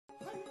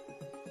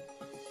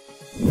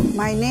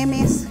My name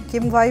is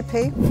Kim Vai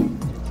Pei.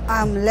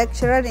 I'm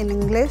lecturer in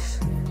English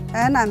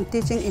and I'm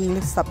teaching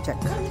English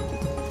subject.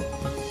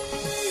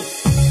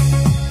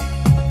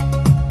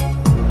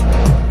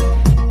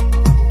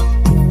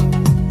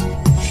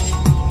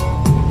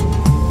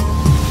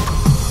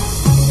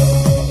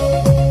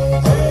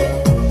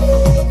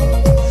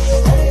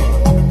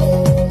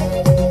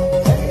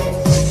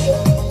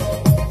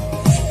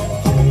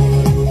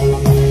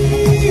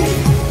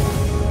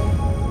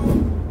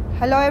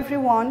 Hello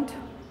everyone.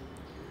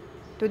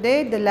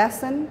 Today the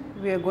lesson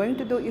we are going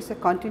to do is a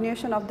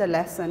continuation of the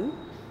lesson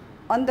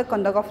on the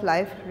conduct of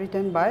life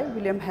written by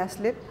William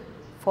Hazlitt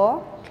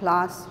for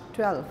class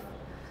 12.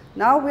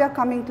 Now we are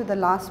coming to the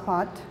last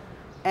part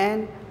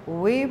and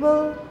we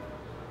will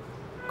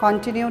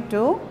continue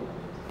to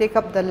take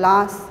up the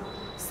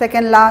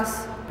second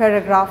last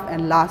paragraph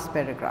and last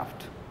paragraph.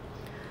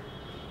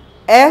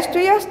 As to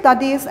your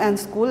studies and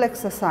school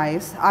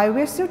exercise, I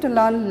wish you to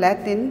learn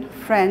Latin,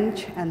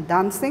 French and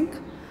dancing.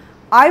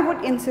 I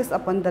would insist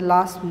upon the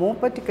last more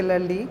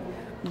particularly,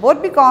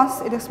 both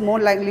because it is more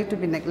likely to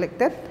be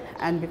neglected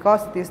and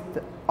because it is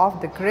of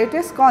the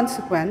greatest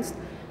consequence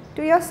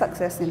to your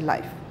success in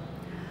life.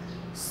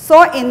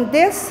 So in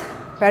this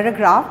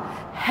paragraph,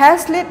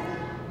 Hazlitt,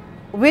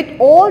 with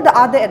all the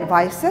other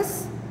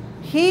advices,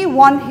 he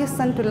want his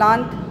son to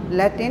learn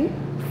Latin,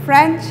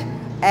 French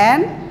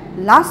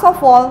and last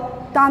of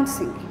all,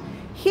 dancing.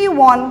 He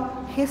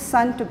want his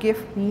son to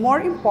give more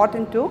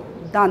importance to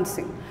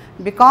dancing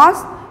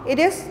because it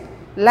is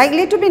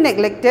likely to be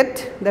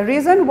neglected. The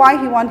reason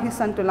why he want his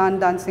son to learn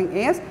dancing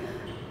is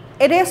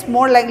it is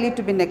more likely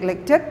to be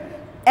neglected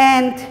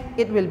and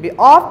it will be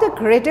of the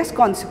greatest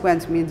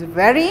consequence, means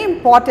very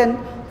important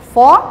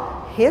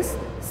for his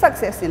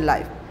success in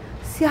life.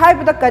 Si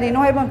haibada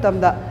karino haibam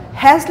tamda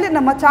Hazlitt na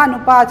macha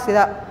nupa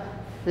sida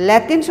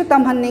Latin su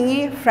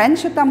tamhanningi, French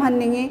su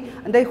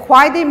tamhanningi, and the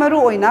khwaidai maru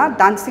oina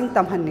dancing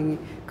tamhanningi.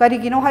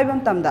 Karigino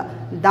haibam tamda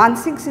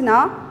dancing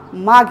sina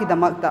magi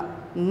damakta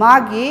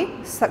magi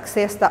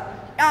success ta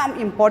yam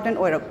important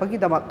oirakpagi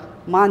damak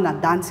mana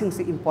dancing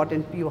se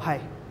important piu hai.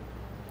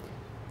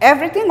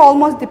 Everything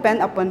almost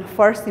depend upon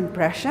first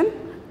impression,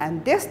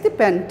 and this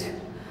depend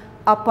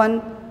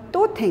upon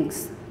two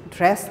things,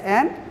 dress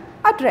and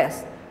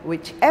address,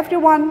 which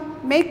everyone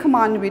may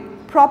command with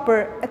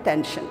proper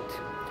attention.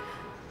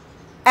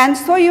 And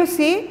so you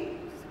see,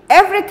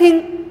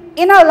 everything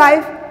in our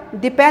life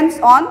depends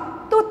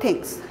on two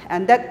things,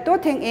 and that two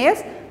things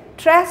is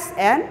dress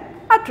and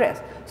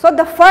address. So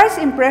the first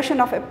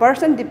impression of a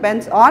person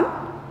depends on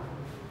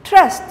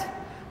dress.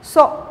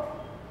 So,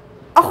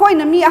 akoy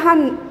na mi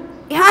ihan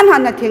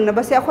na thing na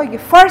base akoy ki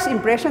first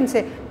impression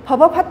se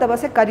phaba phatta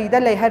base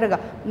karida lay haraga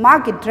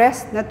magi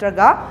dress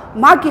natraga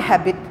magi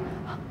habit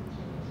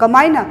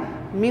kamaina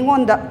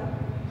mingonda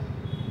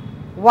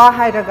wa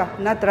hairaga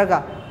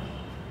natraga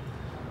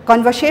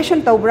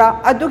conversation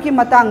taubra aduki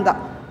matangda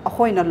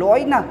akoy na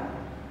loina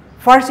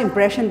first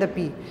impression da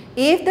pi.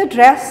 If the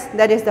dress,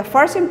 that is the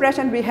first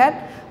impression we had,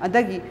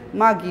 adagi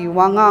magi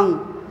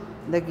wangang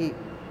dagi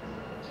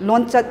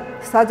lonchat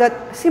sajat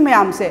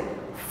simayam se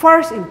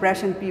first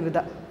impression pi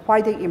bada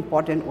quite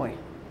important way.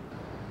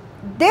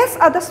 These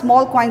are the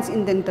small coins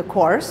in the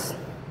course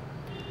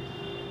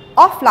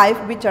of life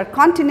which are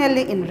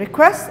continually in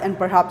request, and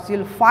perhaps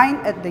you'll find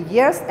at the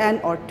year's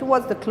end or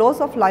towards the close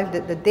of life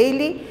that the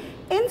daily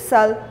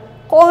insult,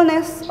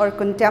 coldness or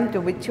contempt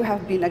to which you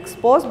have been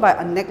exposed by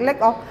a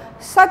neglect of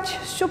such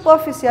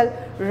superficial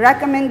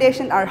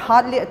recommendation are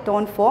hardly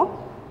atoned for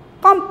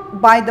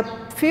by the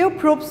few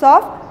proofs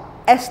of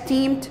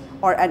esteem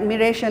or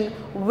admiration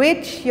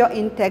which your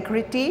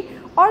integrity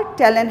or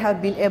talent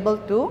have been able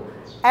to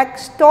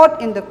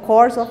extort in the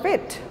course of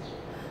it.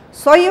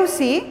 So you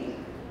see,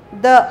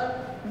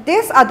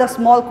 these are the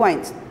small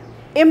coins.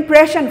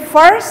 Impression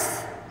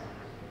first,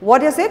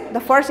 what is it? The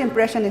first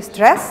impression is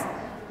dress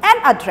and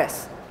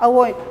address.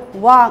 Awoy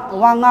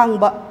wangang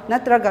ba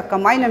natraga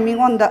kamay na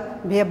mingon da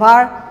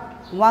bebar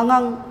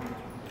wangang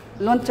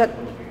lonchat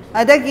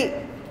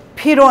adagi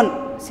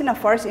piron sina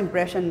first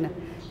impression na.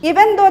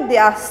 Even though they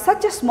are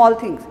such a small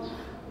things,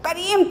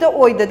 karim to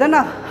oy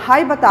dadana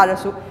hai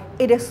batarasu,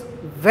 it is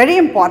very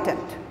important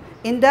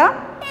in the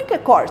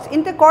intercourse.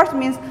 Intercourse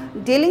means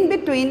dealing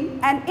between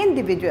an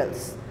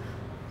individuals.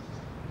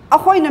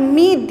 Akoy na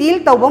mi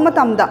deal tawba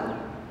matamda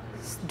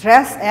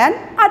dress and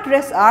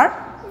address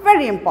are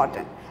very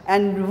important.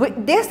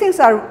 And these things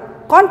are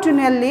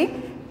continually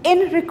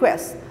in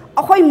request.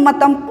 Akoy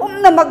matam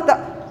pumna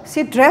magda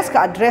si dress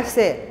ka address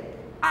se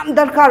am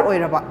darkar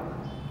oiraba.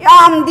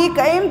 Yam di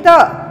kaim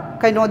ta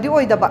kaino di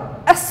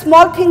oidaba. A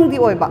small thing di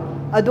oiba.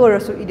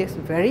 Adorasu, it is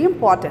very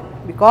important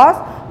because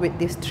with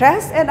this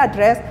dress and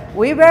address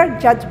we were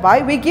judged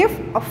by, we give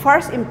a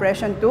first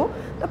impression to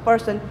the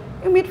person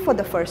you meet for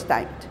the first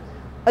time.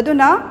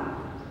 Aduna,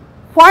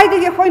 why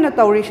di akoy na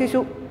tawri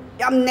sisu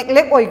yam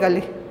neglect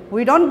oigali.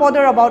 We don't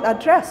bother about our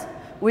dress.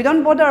 We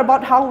don't bother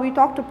about how we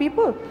talk to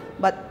people.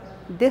 But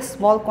these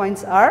small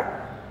coins are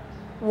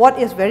what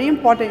is very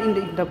important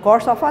in the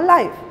course of our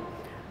life.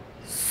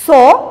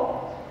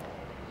 So,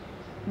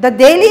 the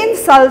daily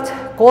insult,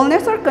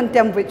 coldness or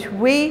contempt which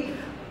we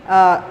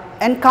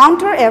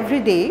encounter every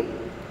day,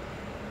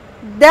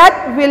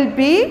 that will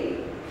be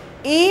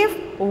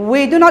if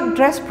we do not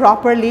dress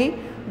properly,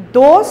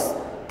 those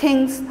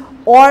things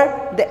or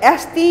the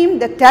esteem,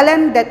 the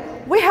talent that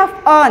we have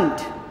earned,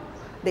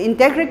 the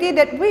integrity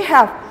that we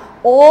have,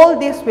 all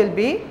this will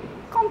be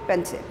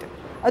compensated.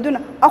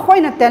 Aduna akhoi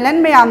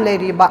talent mayam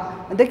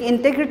leiriba, the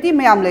integrity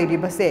mayam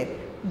leiriba se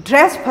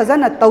dress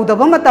phazana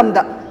tawdaba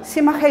matamda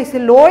sima khai se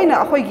loina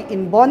akhoi gi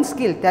inborn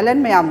skill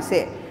talent mayam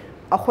se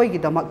akhoi gi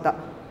damakta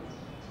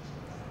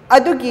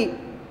adugi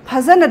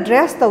phazana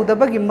dress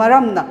tawdaba gi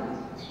maramna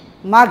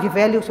magi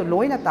value so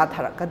loina ta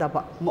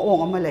tharakadaba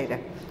maong ama leire.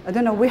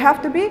 Aduna we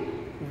have to be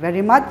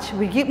very much,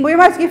 we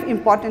must give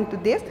importance to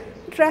this,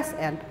 dress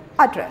and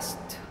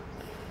addressed.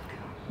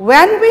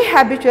 When we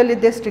habitually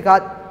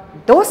disregard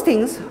those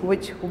things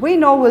which we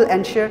know will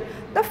ensure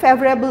the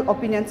favorable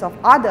opinions of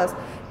others,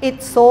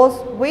 it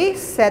shows we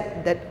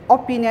set that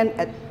opinion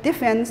at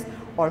defense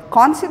or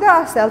consider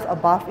ourselves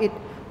above it,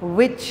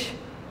 which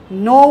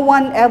no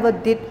one ever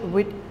did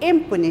with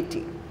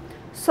impunity.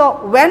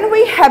 So when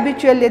we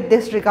habitually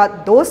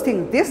disregard those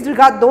things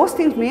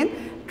means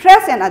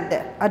dress and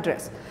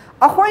address.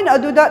 Akhoi na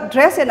aduda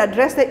dress and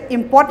address the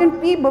important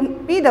we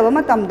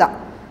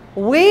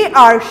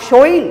are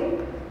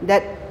showing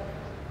that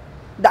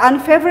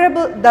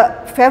the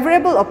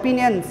favorable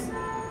opinions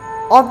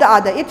of the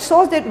other. It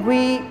shows that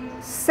we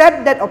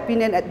set that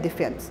opinion at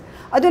defense.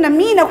 Aduna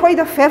mean akhoi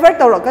the favor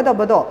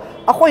tawrakadabado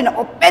akhoi na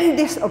open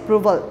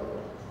disapproval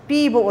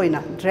pibo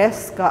oina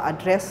dress ka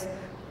address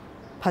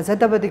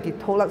phazadabadagi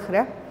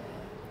tholakhre.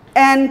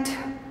 And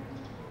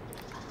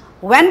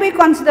when we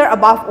consider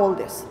above all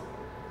this,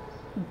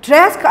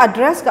 dress ka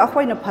address ka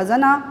akhoi na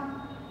phazana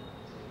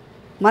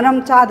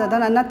manam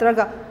chadadana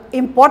natraga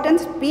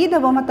importance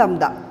pidaba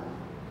matamda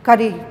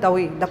kari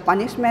tawi, the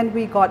punishment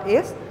we got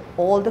is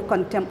all the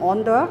contempt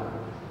on the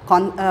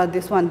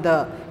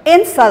the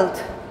insult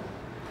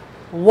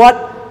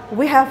what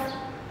we have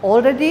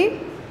already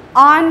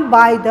earned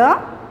by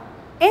the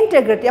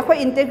integrity.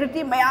 Akhoi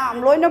integrity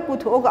mayam loina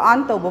puthoga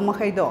an tawba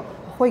makhai do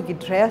akhoi gi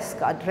dress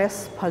ka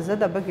address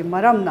phazadaba gi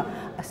maramna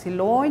asi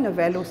loina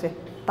value se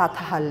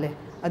tathahalle.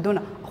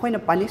 Aduna akhoi na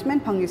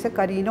punishment phangi se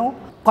karino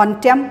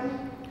contempt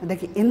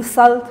adagi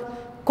insult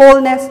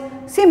coldness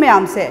si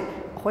mayam se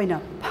akhoi na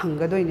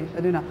phangadoine.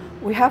 Aduna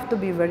we have to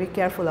be very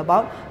careful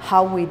about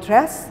how we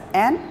dress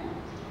and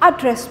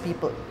address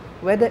people,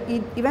 whether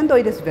even though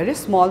it is very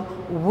small,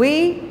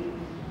 we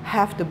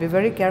have to be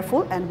very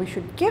careful and we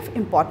should give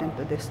importance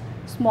to this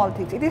small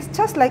things. It is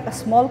just like a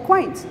small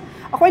coins.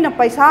 Akhoi na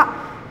paisa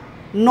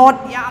note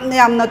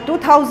yam na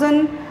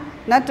 2,000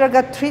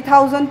 natraga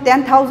 3,000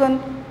 10,000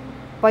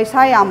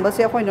 paisa yam ba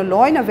se akhoi na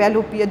loina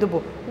value pi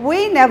adubu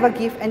we never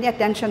give any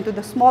attention to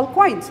the small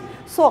coins.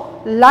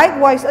 So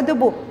likewise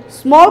adubu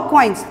small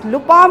coins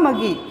lupa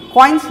magi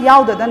coins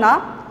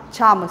yaudadana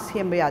chama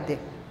semba yade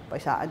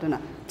paisa aduna.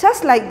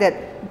 Just like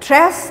that,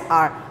 dress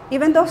are,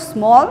 even though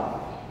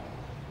small,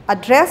 a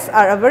dress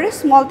are a very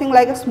small thing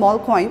like a small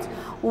coins,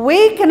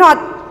 we cannot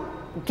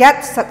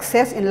get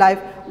success in life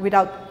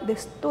without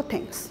these two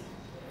things.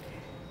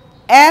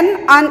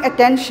 And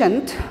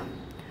inattention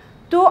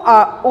to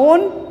our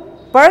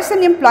own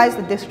person implies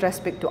the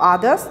disrespect to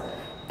others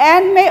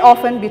and may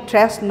often be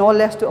traced no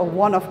less to a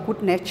one of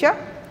good nature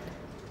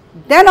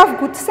than of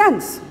good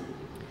sense.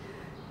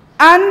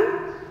 And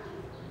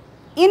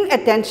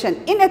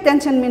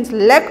inattention means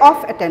lack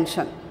of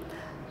attention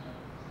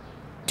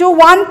to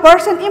one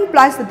person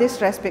implies the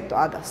disrespect to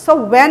others. So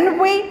when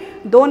we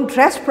don't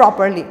dress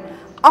properly,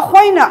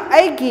 akhoi na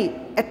aigi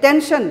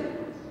attention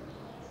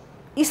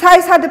isa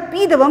da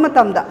pidaba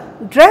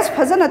matamda dress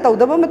phazana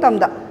tawdaba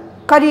matamda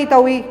kari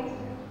tawi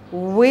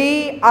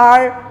we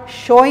are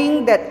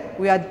showing that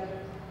we are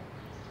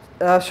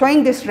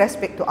showing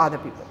disrespect to other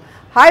people.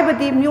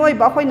 Haibadi mioi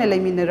ba akhoi na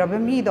leiminarabe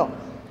mi do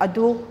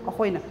adu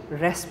akhoi na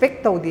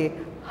respect tawde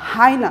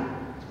haina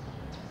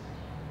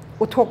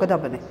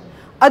uthokadabane.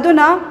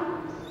 Aduna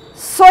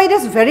so it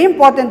is very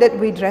important that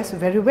we dress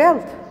very well.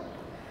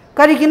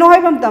 Karigino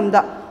haibam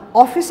tamda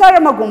officer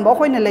amagumba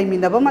akhoi na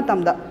leiminaba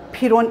matamda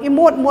phiron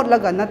imot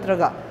laga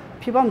natraga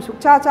phibam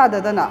sukcha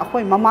dadana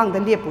akhoi mamangda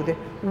lepude.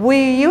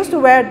 We used to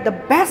wear the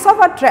best of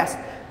our dress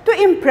to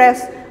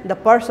impress the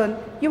person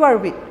you are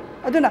with.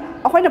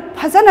 Aduna akhoi na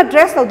phazana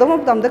dress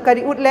tawdama matamda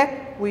kari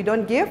utle we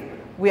don't give.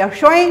 We are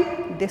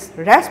showing this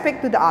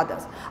respect to the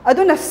others.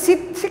 Aduna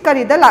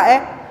sikari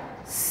dala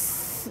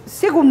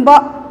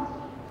sigumba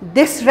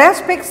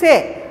disrespect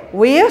se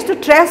we used to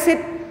dress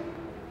it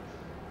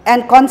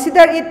and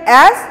consider it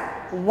as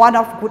one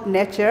of good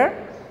nature.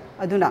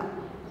 Aduna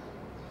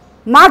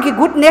magi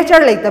good nature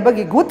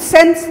leitabagi good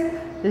sense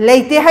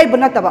leite hai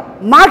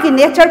bunataba magi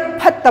nature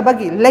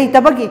phattabagi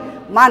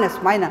leitabagi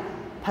manas maina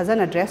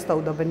phazana dress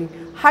tawdabani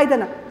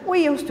haidana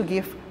we used to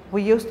give,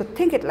 we used to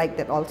think it like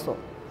that also.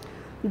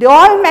 They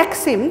all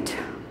maximed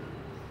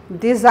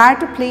desire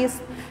to please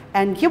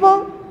and you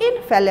will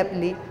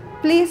infallibly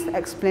please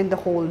explain the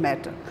whole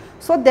matter.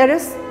 So there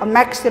is a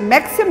maxim.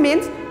 Maxim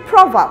means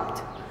proverb.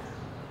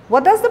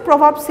 What does the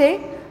proverb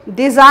say?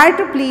 desire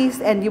to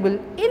please, and you will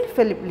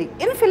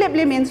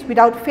infallibly means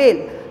without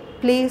fail,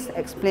 please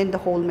explain the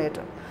whole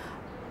matter.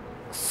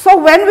 So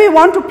when we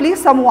want to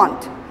please someone,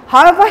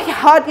 however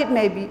hard it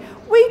may be,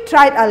 we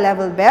tried our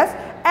level best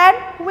and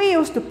we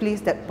used to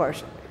please that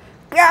person.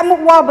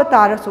 Kayamuk waba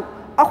tarasu,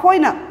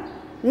 akoina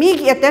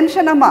migi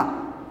attention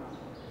ama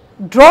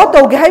draw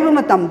tawge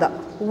haiba matamda,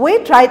 we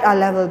tried our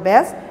level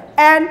best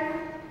and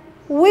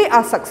we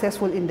are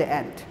successful in the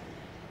end.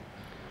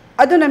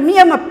 Aduna mi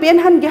ama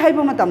penhan ge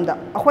haiba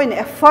matamda, akoina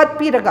effort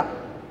piraga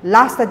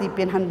last di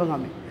penhan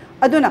bangame.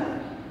 Aduna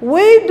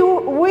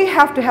we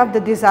have to have the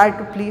desire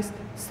to please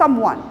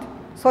someone.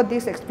 So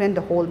this explains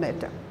the whole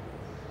matter.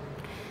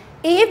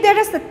 If there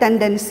is a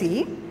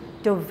tendency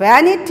to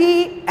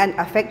vanity and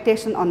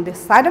affectation on this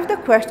side of the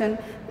question,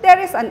 there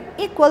is an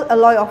equal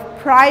alloy of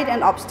pride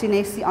and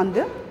obstinacy on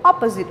the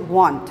opposite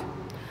one.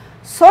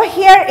 So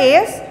here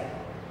is,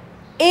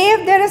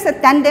 if there is a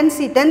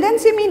tendency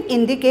means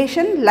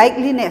indication,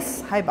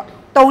 likeliness, haiba.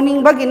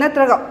 Tauning bagi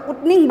natraga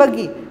utning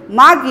bagi,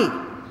 magi,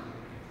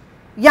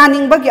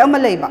 yaning bagi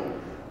amalaiba.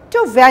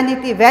 To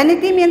vanity,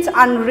 vanity means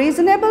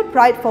unreasonable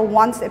pride for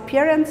one's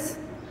appearance,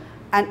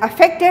 and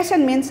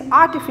affectation means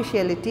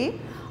artificiality.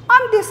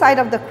 On this side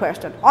of the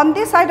question,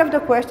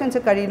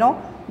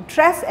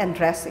 dress and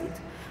dressing.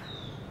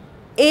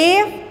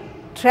 If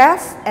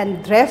dress and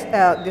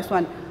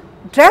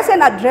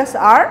address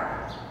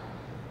are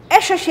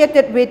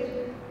associated with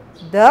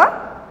the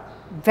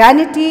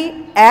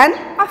vanity and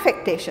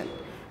affectation,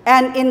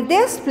 and in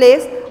this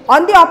place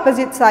on the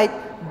opposite side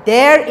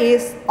there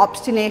is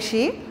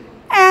obstinacy,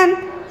 and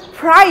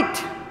pride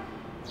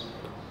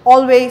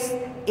always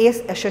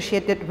is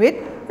associated with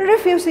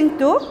refusing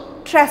to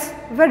dress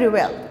very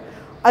well.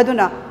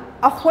 Aduna,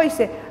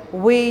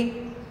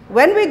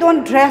 when we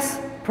don't dress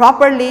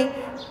properly,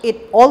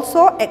 it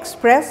also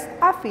expresses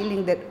a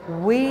feeling that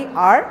we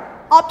are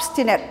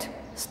obstinate,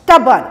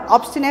 stubborn.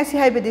 Obstinacy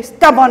is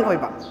stubborn.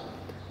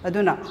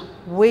 Aduna,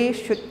 we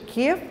should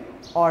give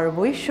or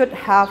we should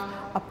have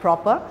a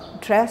proper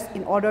dress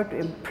in order to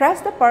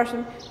impress the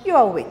person you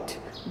are with.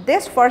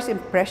 This first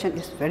impression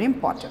is very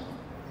important.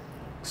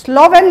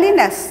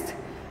 Slovenliness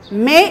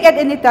may at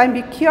any time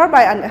be cured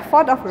by an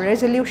effort of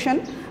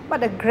resolution,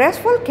 but a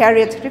graceful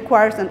carriage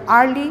requires an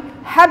early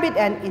habit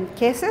and in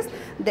cases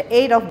the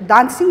aid of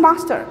dancing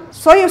master.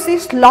 So you see,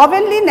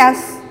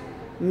 slovenliness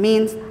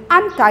means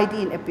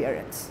untidy in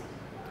appearance.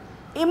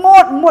 That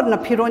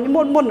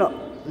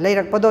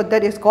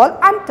is called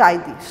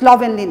untidy,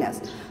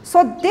 slovenliness.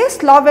 So this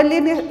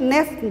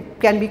slovenliness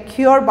can be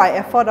cured by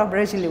effort of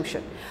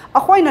resolution.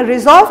 Akoina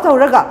resolve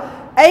tawraga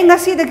ay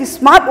ngasidagi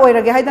smart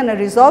oirage haidana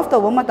resolve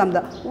tawa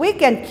matamda we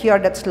can cure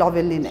that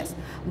slovenliness.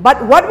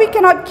 But what we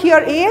cannot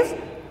cure is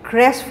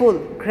graceful.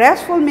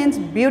 Graceful means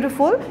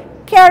beautiful,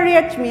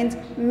 carriage means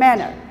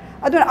manner.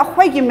 Aduna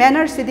akoigi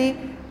manner sidi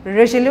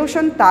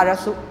resolution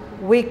tarasu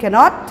we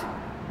cannot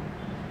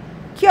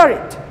cure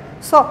it.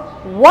 So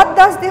what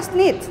does this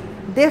need?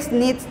 This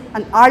needs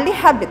an early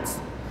habits.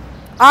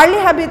 Early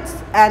habits,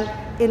 and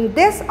in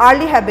this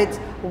early habits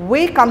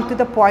we come to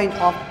the point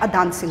of a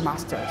dancing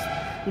master.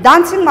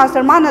 Dancing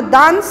master mana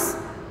dance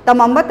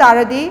tamamba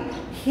taradi,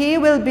 he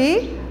will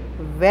be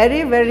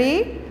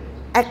very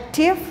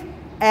active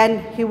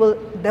and he will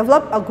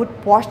develop a good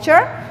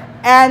posture,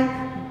 and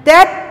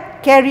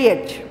that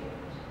carriage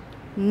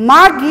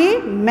magi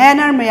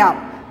manner mayam,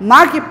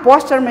 magi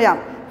posture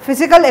mayam,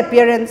 physical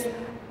appearance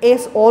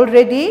is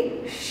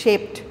already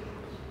shaped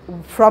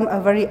from a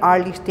very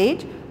early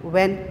stage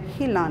when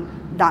he learned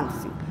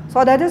dancing.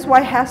 So that is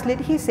why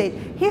Hazlitt, he said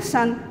his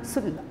son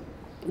should learn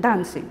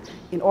dancing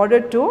in order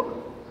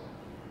to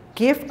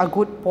give a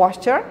good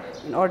posture,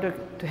 in order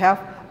to have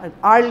an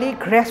early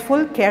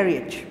graceful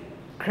carriage,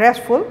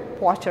 graceful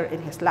posture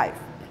in his life.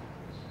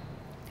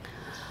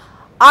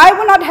 I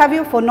will not have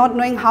you, for not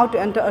knowing how to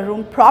enter a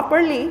room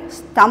properly,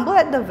 stumble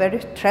at the very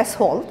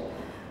threshold.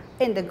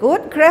 In the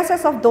good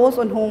graces of those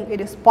on whom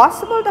it is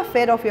possible the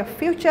fate of your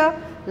future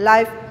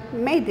life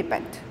may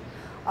depend.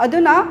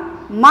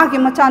 Aduna magi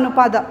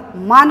machanupada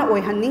mana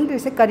oihanning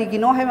se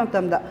karigino hai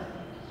matamda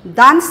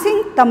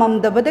dancing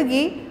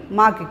tamamdabadagi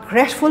magi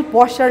graceful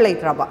posture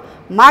leitraba,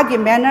 magi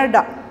manner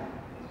da,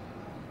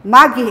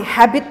 magi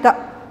habit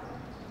da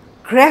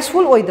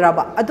graceful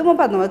oidraba. Aduma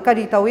padno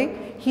kari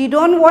tawi, he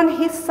don't want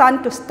his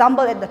son to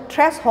stumble at the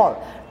threshold.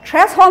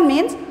 Threshold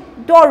means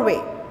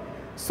doorway.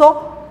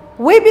 So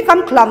we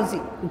become clumsy.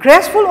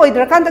 Graceful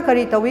oidrakanda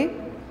kari tawi,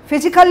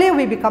 physically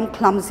we become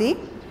clumsy,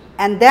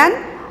 and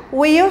then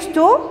we used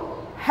to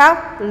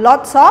have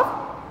lots of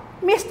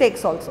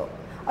mistakes also.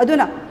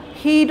 Aduna,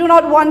 he do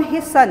not want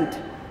his son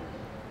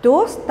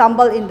to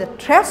stumble in the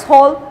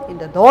threshold, in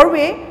the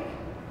doorway.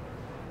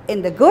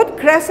 In the good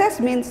graces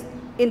means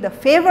in the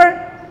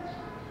favor,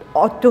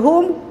 or to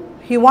whom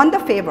he want the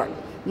favor.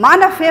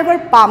 Mana favor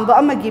pamba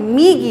amagi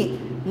migi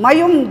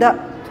mayum da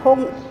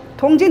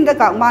thongjin da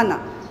ka mana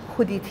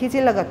khudi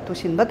thijilaga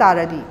tushinba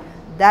taradi.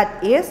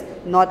 That is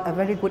not a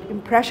very good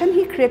impression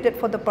he created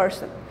for the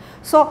person.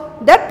 So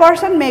that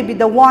person may be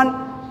the one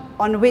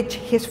on which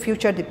his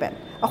future depends.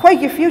 Akhoi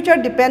ki future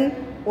depend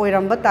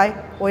oiramba tai,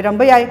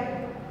 oiramba yai.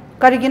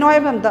 Karigino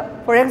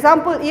haibamda. For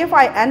example, if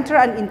I enter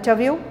an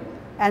interview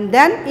and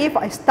then if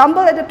I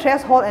stumble at the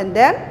threshold and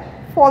then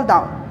fall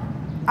down,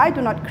 I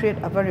do not create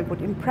a very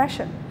good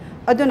impression.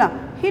 Aduna,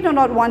 he do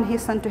not want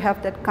his son to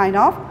have that kind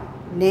of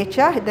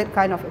nature, that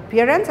kind of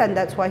appearance, and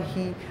that's why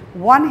he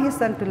want his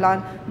son to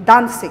learn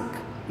dancing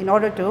in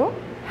order to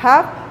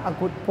have a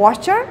good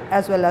posture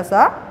as well as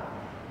a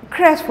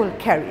graceful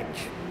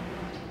carriage.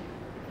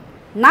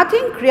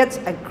 Nothing creates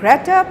a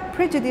greater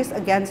prejudice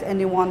against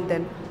anyone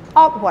than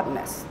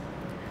awkwardness.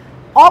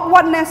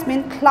 Awkwardness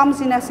means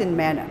clumsiness in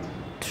manner,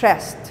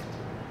 trust.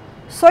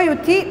 So you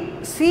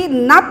see,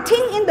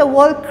 nothing in the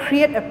world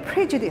create a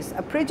prejudice.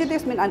 A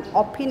prejudice means an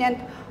opinion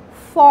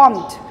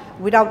formed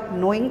without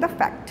knowing the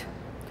fact.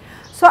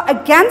 So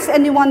against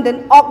anyone,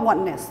 then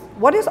awkwardness.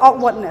 What is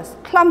awkwardness?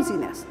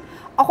 Clumsiness.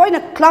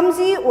 Akoina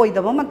clumsy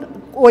oidaba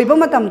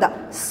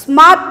matamda,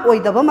 smart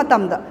oidaba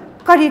matamda,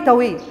 kari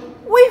tawi.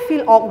 We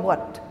feel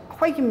awkward.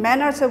 Akoiki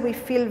manners we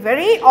feel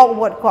very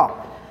awkward ko.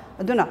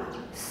 Aduna,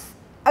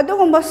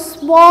 adugumba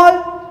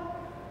small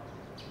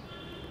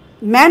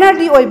manner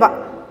di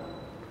oiba.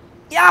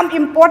 Yam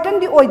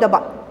important di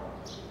oidaba.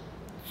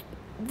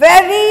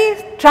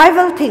 Very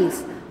trivial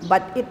things,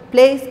 but it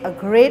plays a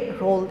great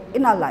role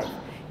in our life.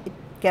 It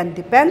can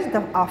depend,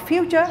 our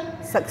future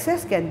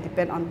success can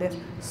depend on this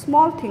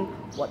small thing,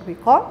 what we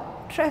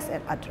call dress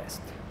and address.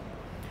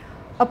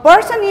 A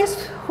person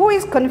who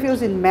is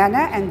confused in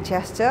manner and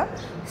gesture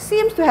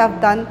seems to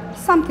have done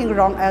something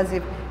wrong, as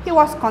if he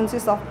was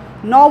conscious of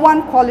no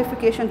one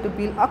qualification to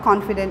build a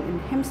confidence in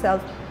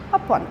himself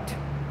upon it.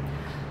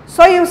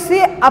 So you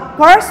see, a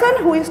person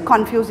who is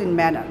confused in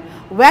manner,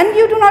 when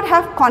you do not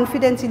have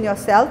confidence in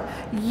yourself,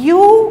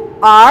 you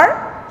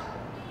are,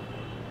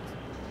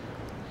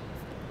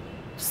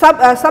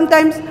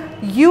 sometimes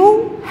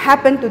you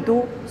happen to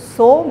do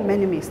so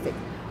many mistakes.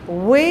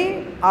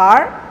 We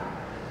are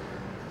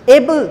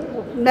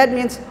able, that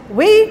means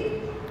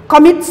we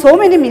commit so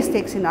many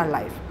mistakes in our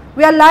life.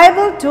 We are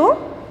liable to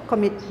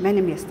commit many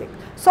mistakes.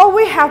 So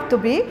we have to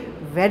be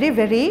very,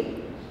 very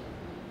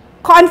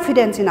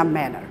confident in our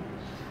manner.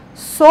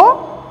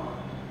 So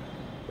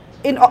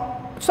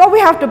we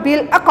have to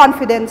build a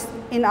confidence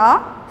in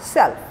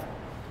ourselves.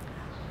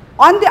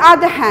 On the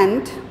other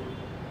hand,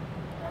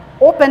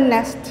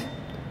 openness,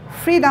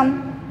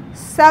 freedom,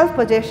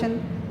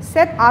 self-possession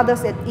set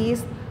others at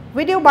ease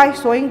with you by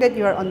showing that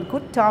you are on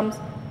good terms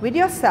with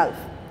yourself.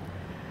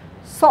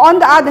 So on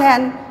the other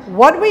hand,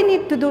 what we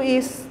need to do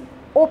is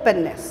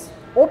openness.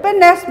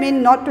 Openness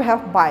means not to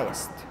have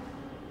bias.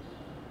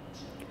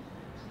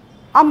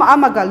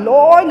 Amaga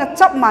loy na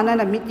chap mana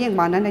na mityeng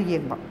mana na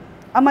yengba.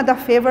 Amada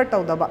favor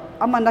tawdaba,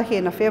 amana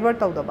hena favor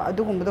tawdaba.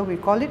 Adugumba we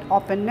call it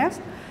openness.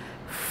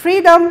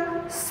 Freedom,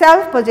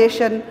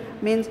 self-possession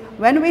means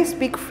when we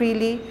speak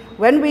freely,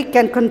 when we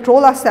can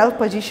control our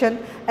self-position,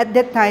 at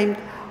that time,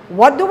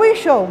 what do we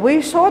show?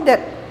 We show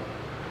that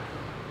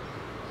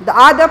the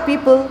other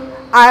people,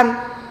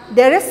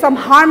 there is some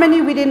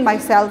harmony within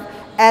myself,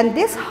 and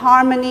this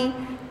harmony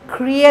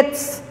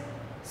creates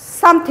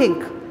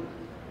something,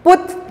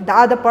 put the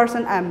other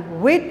person I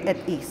am with at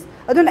ease.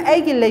 Aduna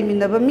aigi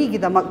leiminaba migi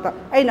damakta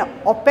aina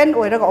open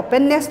oiraga,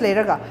 openness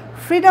leiraga,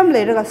 freedom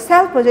leiraga,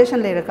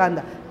 self-possession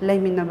leiraganda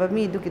leiminaba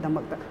mi duki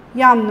damakta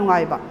yam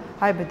nungaiba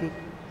haibadi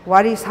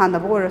wari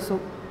sanaba orasu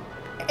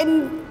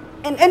in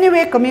any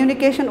way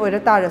communication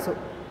oiratarasu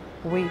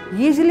we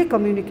easily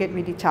communicate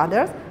with each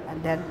other,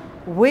 and then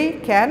we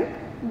can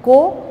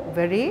go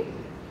very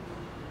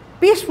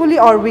peacefully,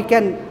 or we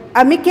can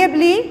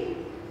amicably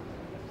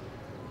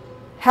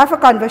have a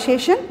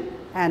conversation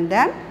and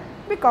then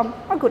become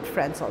a good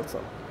friends also.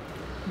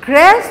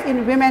 Grace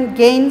in women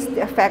gains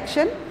the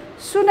affection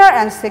sooner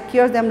and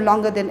secures them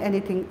longer than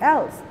anything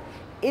else.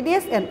 It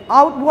is an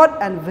outward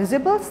and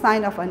visible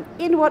sign of an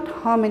inward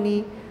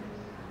harmony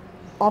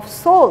of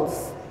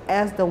souls,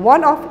 as the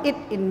one of it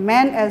in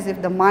man, as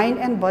if the mind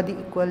and body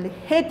equally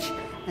hitched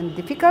and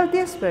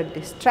difficulties were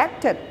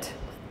distracted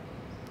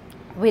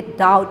with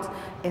doubt,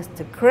 is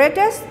the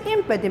greatest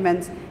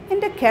impediment in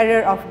the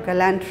career of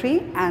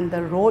gallantry and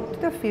the road to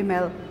the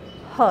female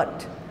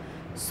heart.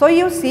 So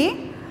you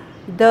see,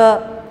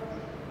 the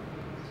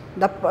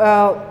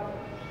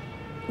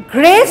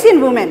grace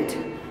in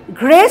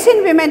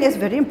women is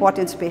very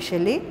important,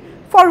 especially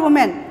for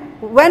women.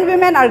 When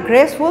women are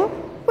graceful,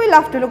 we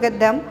love to look at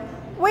them.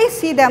 We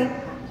see them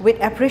with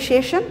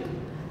appreciation,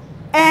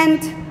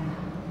 and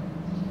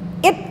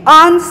it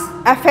earns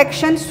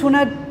affection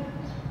sooner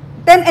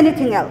than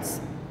anything else.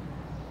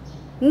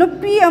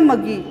 Nupi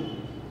amagi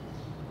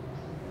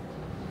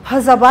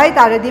hazabai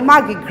taradi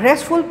magi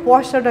graceful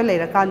posture da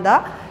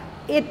leirakanda,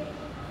 it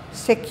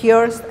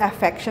secures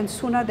affection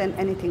sooner than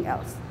anything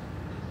else.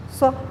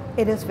 So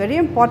it is very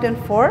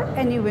important for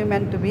any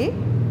women to be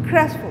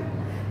graceful.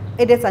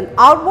 It is an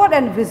outward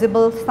and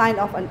visible sign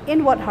of an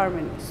inward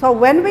harmony. So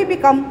when we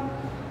become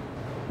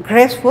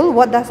graceful,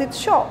 what does it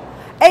show?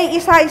 Ay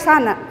isa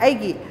na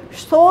ay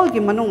soul gi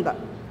manungda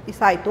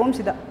isa itom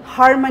sida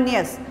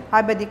harmonious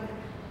habadi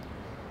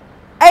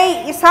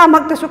ai isa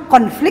magtasu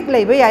conflict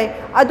leiba yai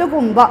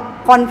adugumba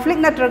conflict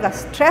natraga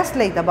stress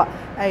leidaba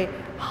ai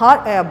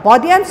heart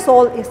body and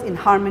soul is in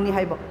harmony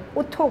haiba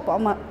uthopa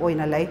ama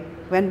oina lai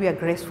when we are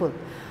graceful.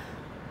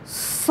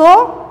 So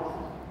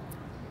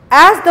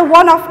as the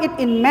one of it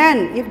in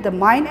man, if the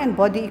mind and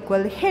body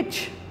equally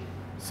hitch.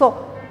 So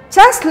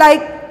just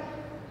like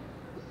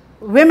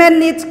women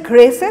needs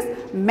graces,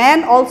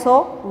 men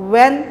also,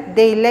 when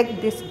they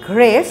lack this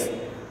grace,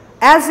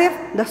 as if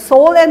the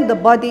soul and the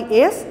body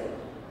is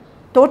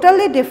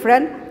totally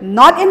different,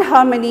 not in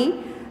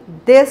harmony,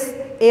 this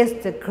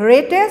is the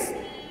greatest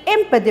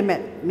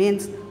impediment,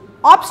 means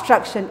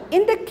obstruction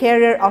in the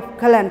career of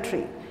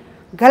gallantry.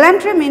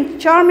 Gallantry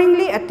means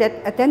charmingly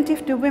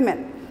attentive to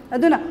women.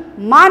 Aduna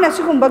mana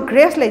sigumba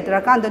grace later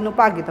kanda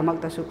nupagi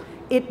tamaktasu,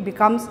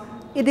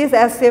 it is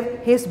as if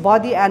his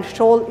body and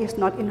soul is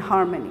not in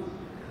harmony.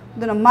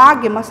 Aduna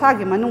magi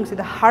masagi manung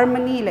sida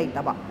harmony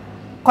laitaba,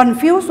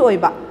 confused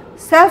oiba,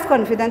 self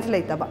confidence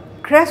laitaba,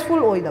 graceful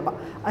oidaba,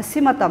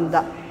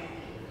 asimatamda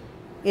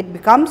it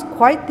becomes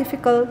quite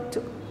difficult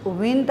to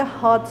win the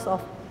hearts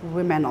of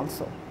women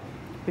also,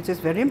 which is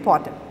very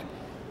important.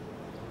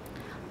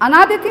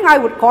 Another thing I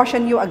would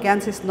caution you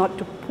against is not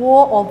to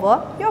pore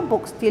over your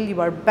books till you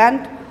are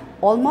bent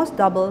almost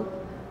double,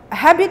 a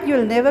habit you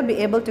will never be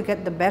able to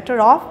get the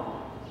better of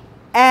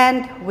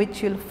and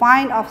which you will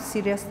find of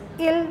serious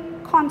ill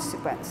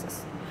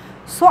consequences.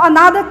 So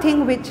another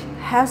thing which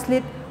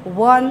Hazlitt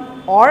warned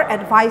or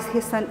advised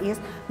his son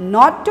is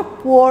not to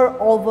pore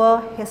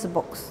over his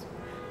books.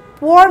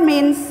 Pore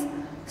means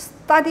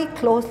study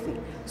closely.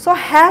 So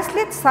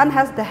Hazlitt's son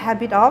has the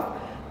habit of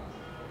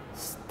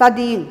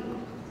studying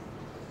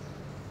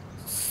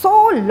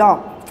so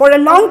long, for a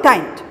long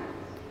time.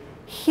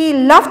 He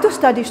loved to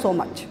study so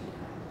much.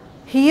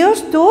 He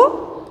used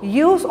to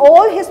use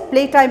all his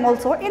playtime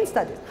also in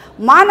studies.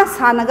 Mana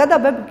sanagada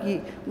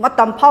babgi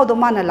matam paudo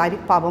mana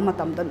lairik paba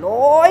matam da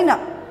loina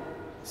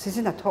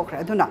sisina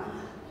thokra aduna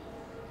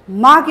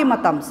magi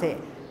matam se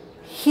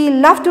he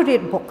loved to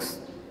read books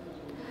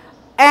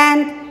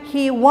and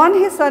he warned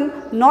his son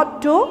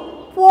not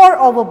to pore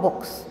over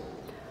books,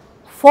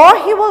 for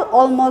he will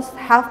almost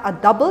have a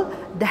double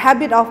the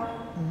habit of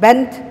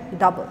bent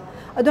double.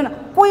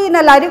 Aduna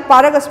kuina lairik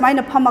paraga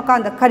smaina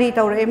phamakanda kari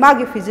tawre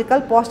magi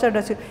physical posture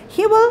dasu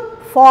he will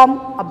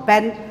form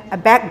a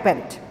back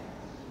bend.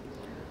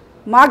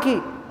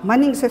 Magi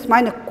maning se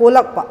smaina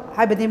kolakpa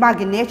haibadi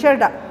magi nature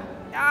da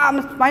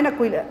yam smaina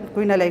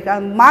kuina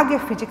laika magi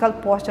physical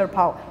posture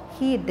power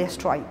he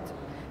destroyed.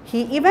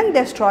 He even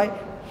destroyed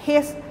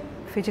his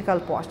physical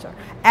posture,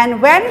 and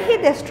when he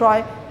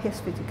destroyed his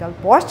physical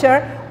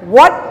posture,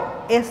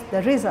 what is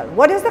the result?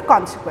 What is the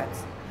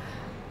consequence?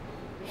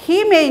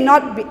 He may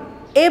not be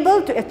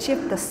able to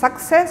achieve the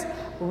success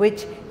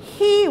which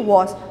he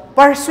was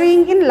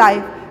pursuing in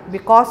life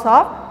because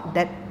of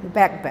that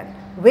backbend,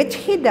 which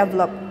he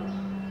developed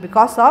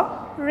because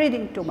of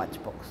reading too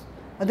much books.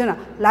 Aduna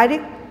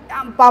lairik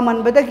yam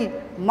paman badagi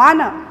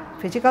mana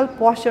physical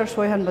posture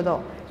soihan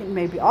bado, it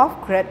may be of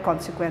great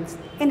consequence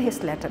in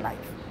his later life.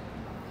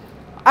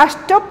 A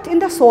stoop in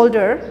the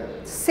shoulder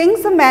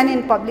sinks a man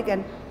in public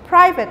and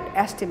private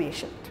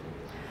estimation.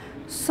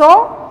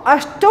 So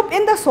a stoop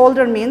in the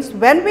shoulder means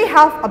when we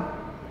have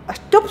a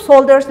stoop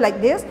shoulders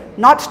like this,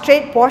 not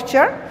straight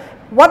posture,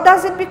 what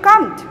does it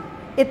become?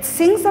 It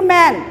sinks a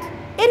man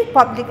in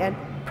public and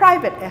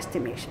private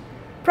estimation.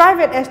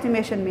 Private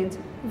estimation means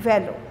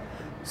value.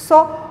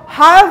 So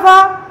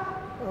however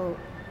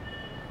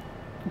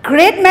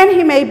great man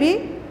he may be,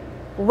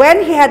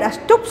 when he had a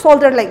stoop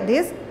shoulder like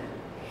this,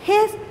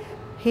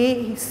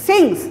 he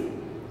sinks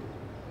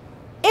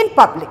in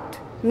public,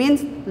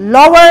 means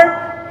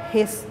lower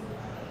his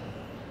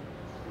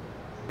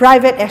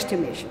private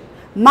estimation.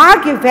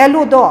 Magi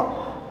value do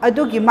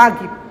adugi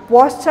magi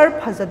posture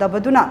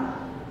phajadabaduna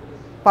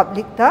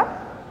public ta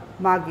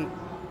magi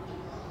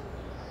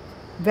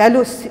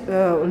value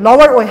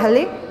lower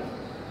oihali.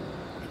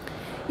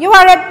 You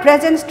are at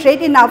present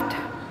straight enough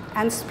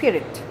and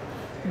spirit.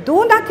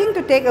 Do nothing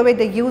to take away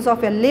the use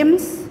of your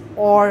limbs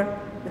or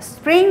the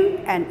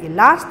spring and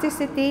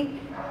elasticity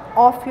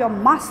of your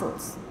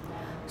muscles.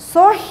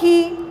 So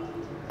he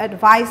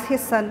advised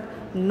his son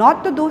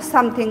not to do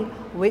something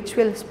which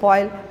will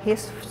spoil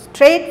his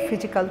straight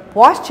physical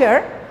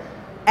posture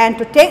and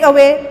to take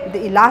away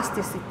the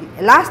elasticity.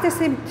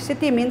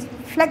 Elasticity means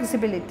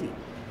flexibility.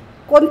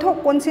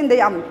 Konthok konsin da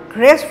yam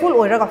graceful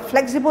oiraga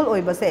flexible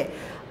oibase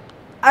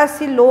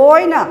asi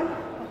loina.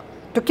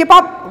 To keep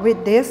up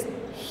with this,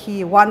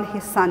 he warned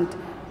his son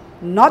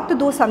not to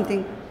do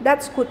something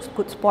that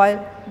could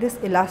spoil this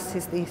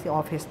elasticity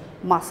of his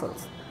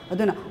muscles.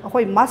 Aduna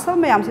akoi muscle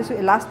mayam se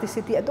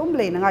elasticity adum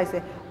leina ngai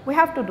se we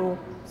have to do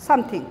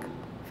something.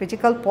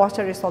 Physical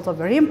posture is also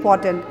very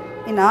important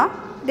in our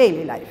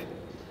daily life.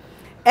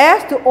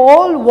 As to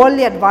all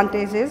worldly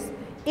advantages,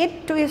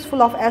 it too is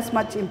full of as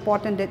much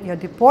importance that your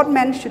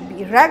deportment should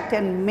be erect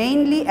and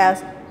mainly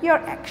as your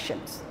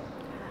actions.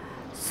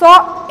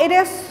 So it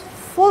is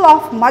full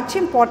of much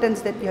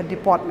importance that your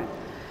deportment.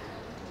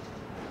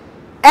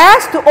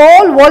 as to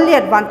all worldly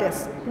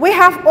advantages. We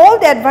have all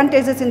the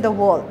advantages in the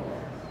world.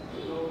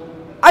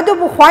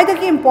 Adubu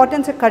khwaidagi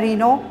important se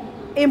karino,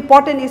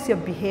 important is your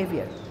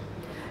behavior.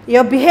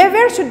 Your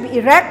behavior should be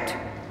erect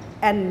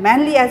and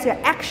manly as your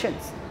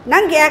actions.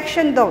 Nangi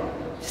action though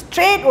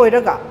straight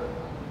oiraga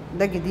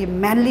dagidi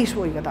manly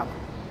oigada.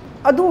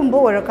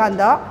 Adumbo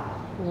oirakanda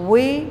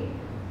we,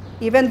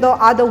 even though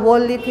other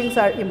worldly things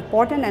are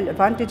important and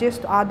advantages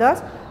to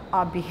others,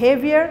 our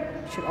behavior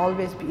should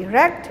always be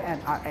erect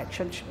and our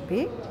action should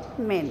be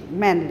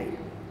manly.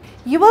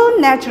 You will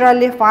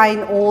naturally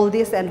find all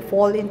this and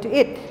fall into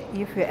it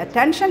if your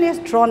attention is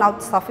drawn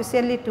out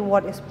sufficiently to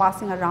what is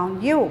passing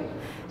around you.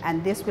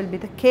 And this will be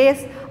the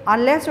case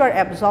unless you are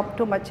absorbed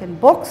too much in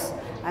books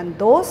and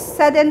those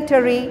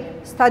sedentary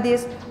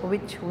studies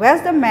which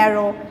waste the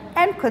marrow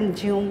and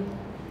consume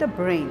the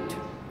brain.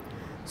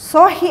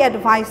 So he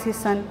advised his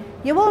son,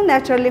 you will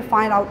naturally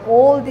find out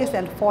all this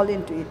and fall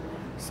into it.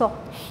 So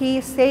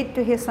he said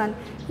to his son,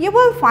 you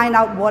will find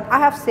out what I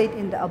have said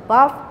in the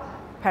above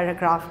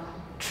paragraph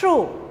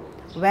true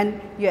when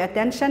your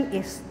attention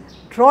is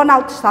drawn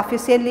out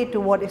sufficiently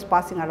to what is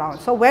passing around.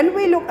 So when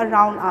we look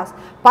around us,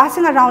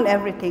 passing around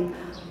everything,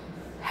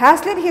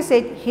 Hazlitt, he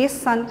said, his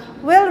son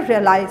will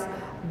realize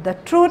the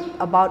truth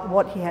about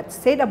what he had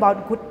said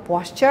about good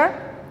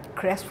posture,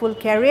 graceful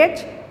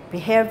carriage,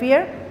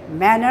 behavior,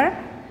 manner,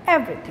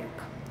 everything.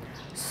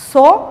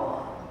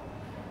 So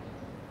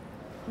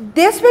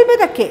this will be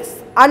the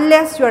case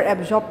unless you are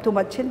absorbed too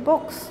much in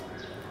books.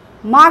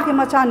 Magi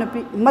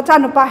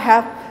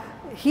Machanupa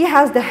he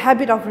has the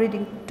habit of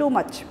reading too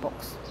much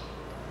books.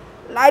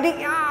 Like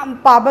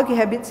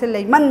habit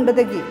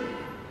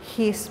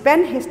he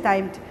spent his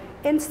time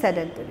in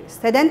sedentary.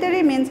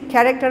 Sedentary means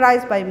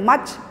characterized by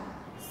much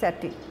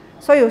sitting.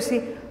 So you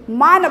see,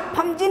 mana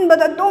pamjin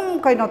bada dum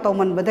kaino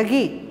toman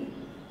badagi.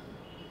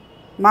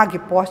 Magi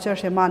posture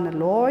se mana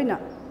loina.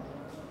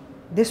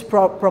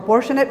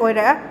 Disproportionate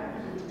oira.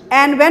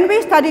 And when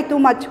we study too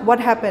much, what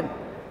happened?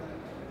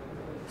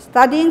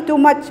 Studying too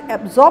much,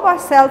 absorb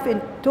ourselves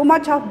in too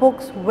much of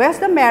books, waste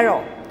the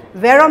marrow.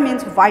 Marrow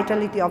means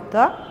vitality of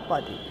the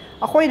body.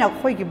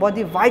 Akhoi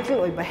body vital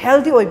oiba,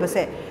 healthy oiba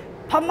se.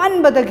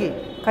 Paman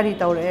badagi kari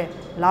taure.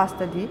 Last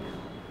study,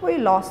 we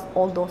lost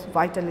all those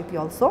vitality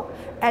also,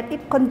 and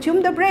it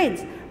consumed the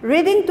brains.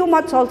 Reading too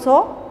much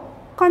also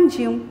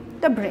consume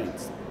the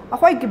brains.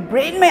 Akhoi ki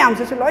brain mayam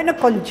se loina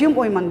consume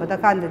oiman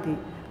badakandadi.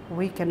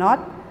 We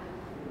cannot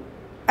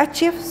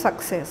achieve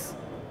success,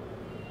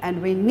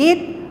 and we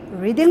need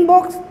reading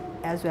books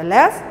as well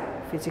as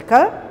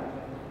physical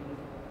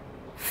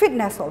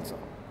fitness also.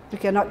 We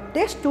cannot,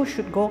 these two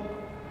should go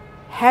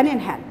hand in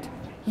hand.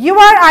 You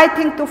are, I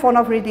think, too fond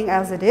of reading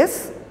as it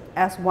is,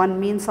 as one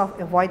means of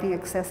avoiding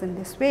excess in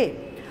this way.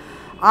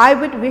 I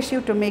would wish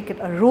you to make it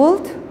a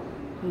rule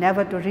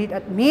never to read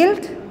at meal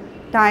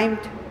timed,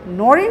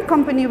 nor in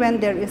company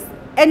when there is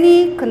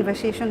any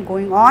conversation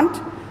going on,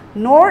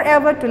 nor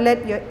ever to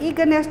let your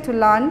eagerness to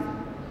learn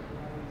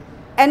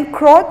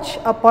encroach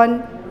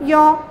upon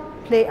your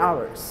play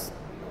hours.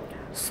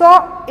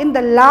 So in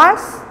the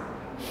last,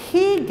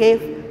 he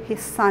gave his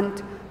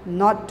son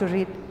not to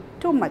read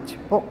too much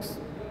books.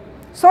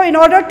 So in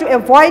order to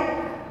avoid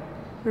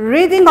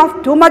reading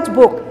of too much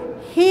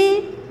book,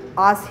 he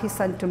asked his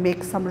son to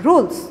make some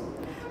rules.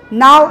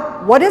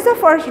 Now, what is the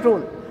first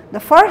rule? The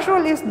first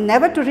rule is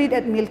never to read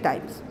at meal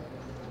times.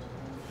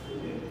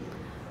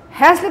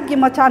 Hazlitt ki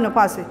macha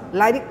nupa se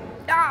like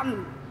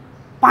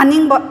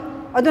paning ba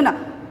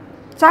aduna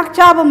chak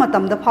chaba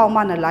matamda phau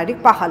mana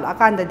like pahal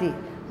akandadi,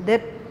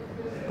 that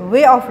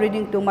way of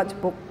reading too much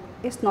book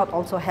is not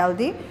also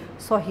healthy.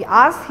 So he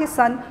asked his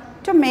son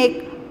to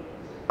make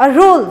a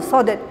rule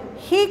so that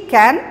he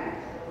can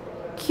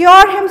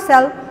cure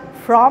himself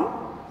from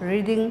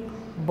reading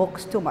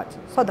books too much.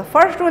 So the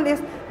first rule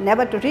is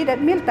never to read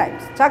at meal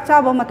times. Chak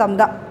chaba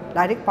matamda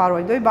like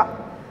paroi doiba.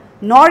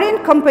 Nor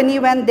in company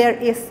when there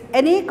is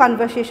any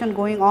conversation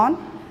going on.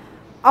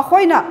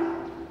 Akhoina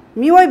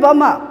mioi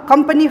bama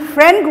company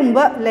friend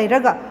gumba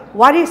leiraga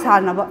wari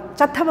sarnaba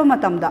chathaba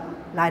matamda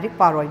like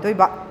paroi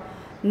doiba.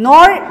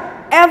 Nor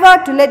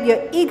ever to let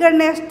your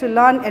eagerness to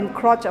learn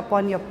encroach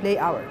upon your play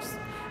hours.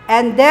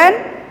 And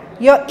then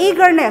your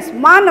eagerness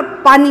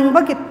mana paning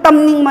bagi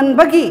tamning man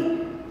bagi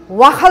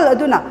wakal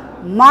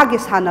aduna magi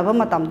sanaba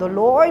matamdo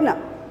loina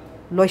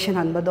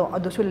loishanan bado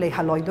adusu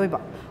lehaloi doiba.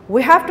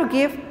 We have to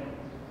give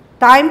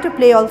time to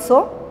play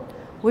also.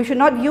 We should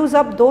not use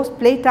up those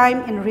play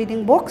time in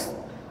reading books.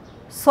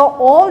 So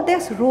all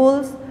these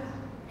rules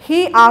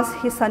he asked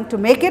his son to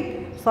make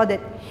it so that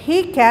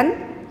he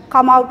can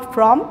come out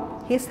from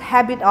his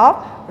habit of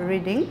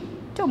reading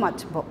too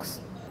much books.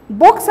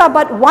 Books are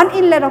but one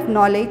inlet of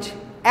knowledge,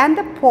 and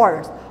the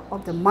pores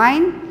of the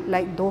mind,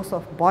 like those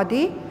of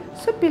body,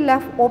 should be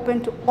left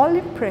open to all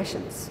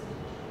impressions.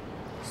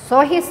 So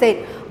he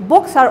said,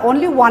 books are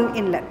only one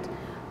inlet.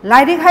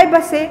 Like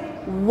I say,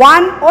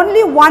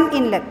 only one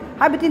inlet.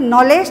 Habiti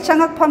knowledge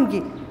changak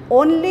phamgi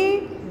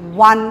only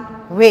one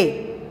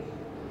way.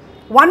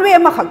 One way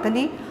ama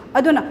khaktani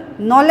aduna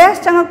knowledge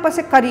changak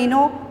pase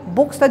karino,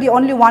 books study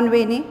only one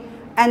way ni.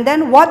 And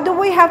then what do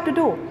we have to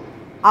do?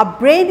 Our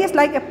brain is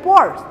like a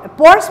pore. A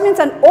pore means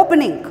an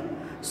opening.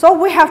 So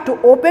we have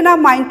to open our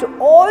mind to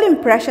all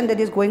impression that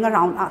is going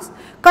around us.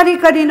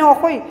 Kari no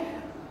koi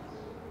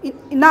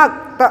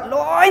inak ta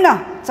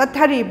loina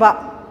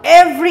sathariba,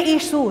 every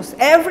issues,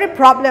 every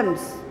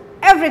problems,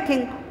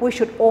 everything we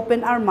should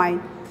open our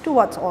mind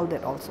towards all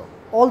that also.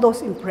 All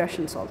those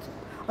impressions also.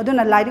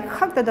 Aduna lairi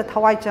khakta da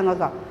thawai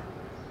changaga,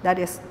 that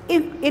is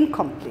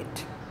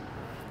incomplete.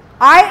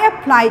 I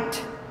applied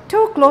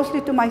too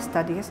closely to my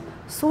studies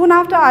soon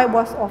after I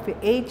was of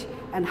age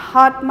and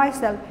hurt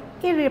myself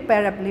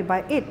irreparably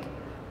by it.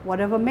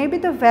 Whatever may be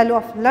the value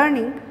of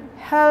learning,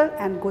 health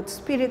and good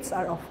spirits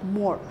are of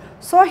more.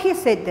 So he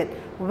said that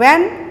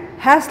when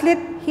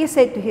Hazlitt, he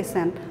said to his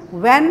son,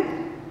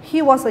 when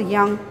he was a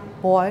young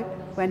boy,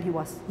 when he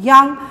was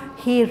young,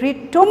 he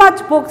read too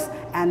much books,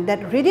 and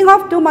that reading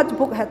of too much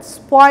book had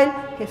spoiled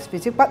his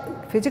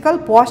physical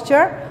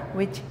posture,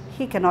 which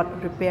he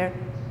cannot repair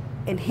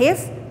in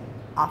his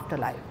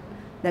afterlife.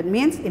 That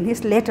means in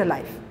his later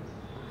life.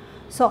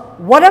 So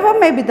whatever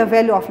may be the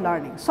value of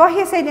learning. So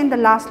he said in the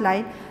last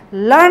line,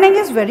 learning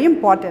is very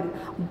important,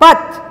 but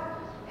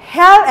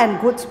health and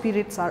good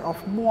spirits are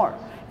of more.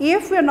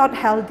 If we are not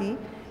healthy,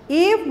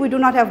 if we do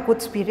not have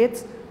good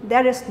spirits,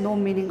 there is no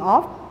meaning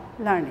of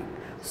learning.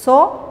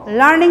 So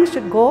learning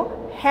should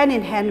go hand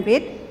in hand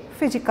with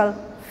physical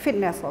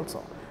fitness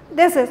also.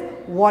 This is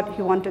what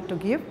he wanted to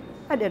give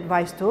an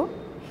advice to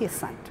his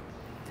son.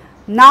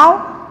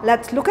 Now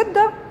let's look at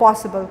the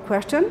possible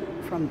question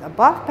from the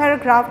above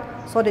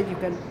paragraph so that you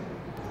can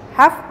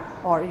have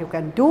or you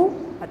can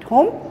do at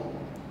home.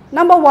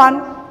 Number 1,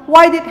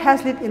 why did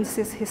Hazlitt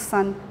insist his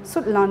son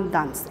should learn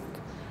dancing?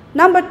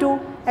 Number 2,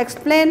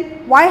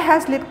 explain why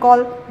Hazlitt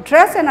called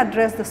dress and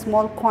address the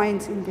small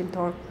coins in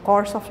the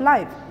course of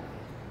life.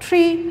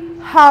 3,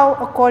 how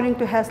according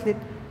to Hazlitt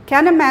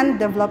can a man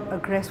develop a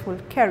graceful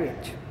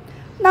carriage?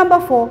 Number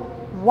 4,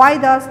 why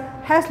does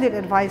Hazlitt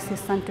advise his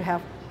son to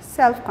have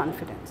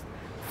self-confidence?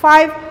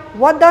 5,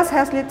 what does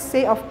Hazlitt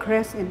say of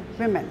grace in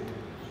women?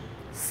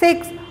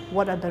 6,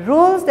 what are the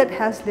rules that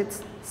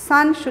Hazlitt's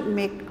son should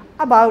make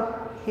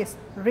about his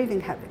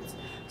reading habits?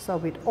 So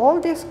with all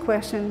these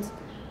questions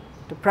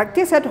to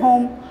practice at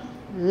home,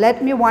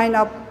 let me wind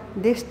up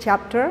this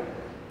chapter,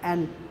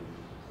 and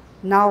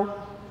now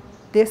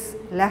this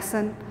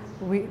lesson,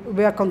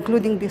 we are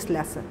concluding this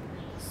lesson.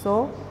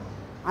 So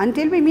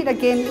until we meet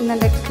again in the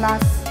next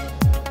class,